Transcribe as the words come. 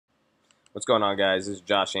What's going on, guys? This is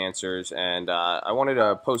Josh Answers, and I wanted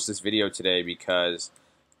to post this video today because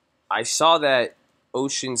I saw that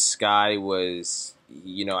OceannSky was,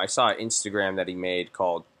 I saw an Instagram that he made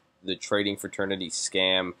called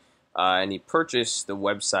TheTradingFraternityScam, and he purchased the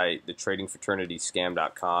website,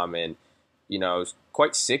 TheTradingFraternityScam.com, and, I was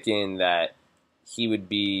quite sickened that he would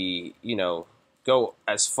be, go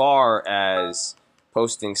as far as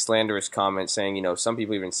posting slanderous comments saying, some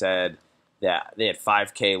people even said that they had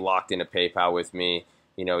 5K locked into PayPal with me.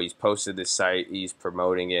 He's posted this site, he's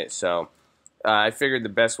promoting it. So I figured the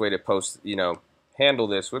best way to handle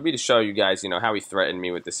this would be to show you guys, how he threatened me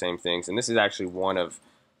with the same things. And this is actually one of,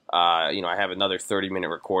 I have another 30-minute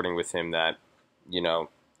recording with him that,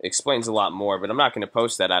 explains a lot more. But I'm not going to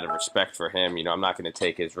post that out of respect for him. I'm not going to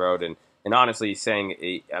take his road. And honestly, he's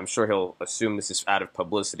saying, I'm sure he'll assume this is out of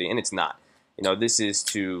publicity, and it's not. This is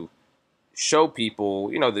to show people,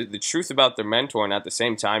 the truth about their mentor, and at the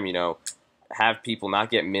same time, have people not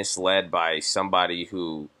get misled by somebody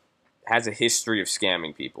who has a history of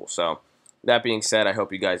scamming people. So, that being said, I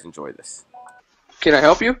hope you guys enjoy this. Can I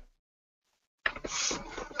help you? Josh,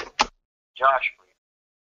 please.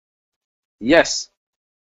 Yes.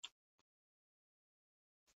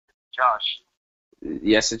 Josh.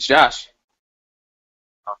 Yes, it's Josh.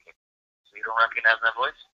 Okay. So you don't recognize my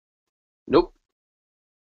voice? Nope.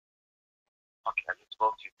 Okay, I just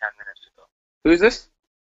spoke to you 10 minutes ago. Who is this?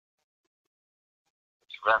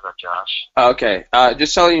 It's Reza, Josh. Okay.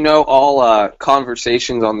 Just so you know, all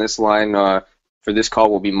conversations on this line for this call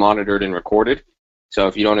will be monitored and recorded. So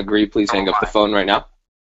if you don't agree, please hang up the phone right now.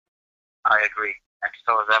 I agree. And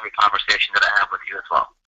so is every conversation that I have with you as well.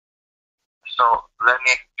 So let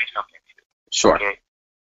me explain something to you. Sure. Okay?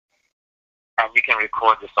 And you can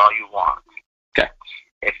record this all you want. Okay.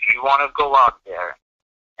 If you want to go out there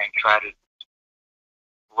and try to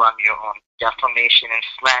run your own defamation and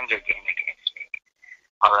slander game against me,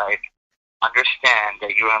 all right, understand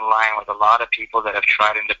that you're in line with a lot of people that have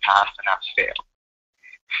tried in the past and have failed.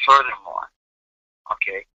 Furthermore,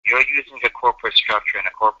 okay, you're using a corporate structure and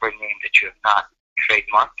a corporate name that you have not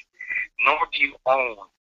trademarked, nor do you own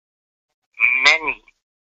many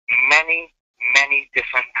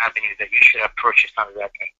different avenues that you should have purchased under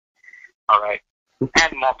that name, all right,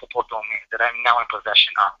 and multiple domains that I'm now in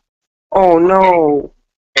possession of. Oh no.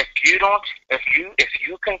 If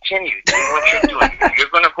you continue doing what you're doing, you're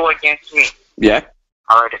going to go against me. Yeah.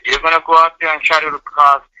 All right. If you're going to go out there and try to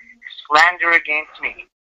cause slander against me,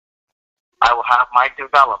 I will have my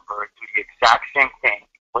developer do the exact same thing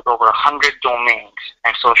with over 100 domains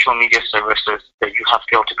and social media services that you have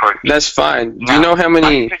failed to purchase. That's fine. Now, do you know how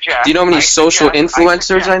many social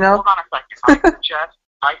influencers I know? Hold on a second.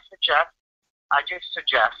 I just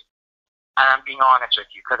suggest, and I'm being honest with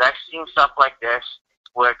you, because I've seen stuff like this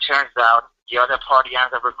where it turns out the other party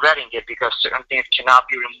ends up regretting it because certain things cannot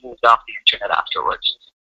be removed off the internet afterwards.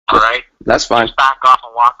 All right? That's fine. Just back off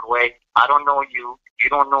and walk away. I don't know you. You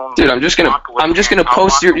don't know me. Dude, I'm just gonna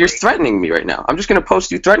post you're threatening me right now. I'm just gonna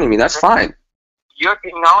post you threatening me. That's fine. No,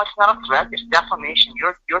 it's not a threat. It's defamation.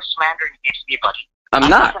 You're slandering against me, buddy. I'm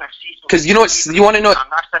not. Because you know what? You want to know? I'm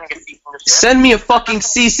not sending a cease and desist. Send me a fucking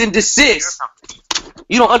cease and desist.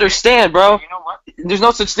 You don't understand, bro. You know what? There's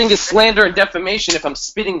no such thing as slander and defamation if I'm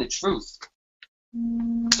spitting the truth.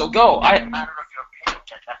 So go.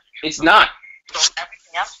 It's not. So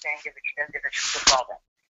everything I'm saying is the truth as well then.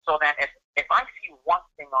 So then if I see one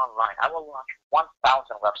thing online, I will launch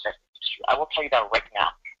 1,000 websites. I will tell you that right now.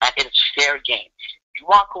 And it's fair game. You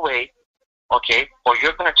walk away, okay, or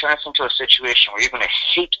you're going to turn this into a situation where you're going to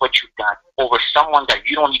hate what you've done over someone that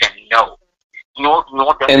you don't even know. Nor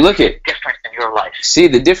and look at difference in your life. See,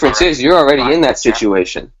 the difference is you're already in that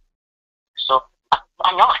situation. So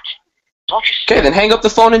I'm not. Don't you see? Okay, then hang up the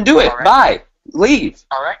phone and do it. Right. Bye. Leave.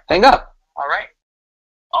 All right. Hang up. All right.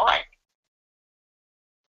 All right.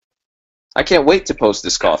 I can't wait to post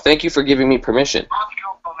this call. Thank you for giving me permission.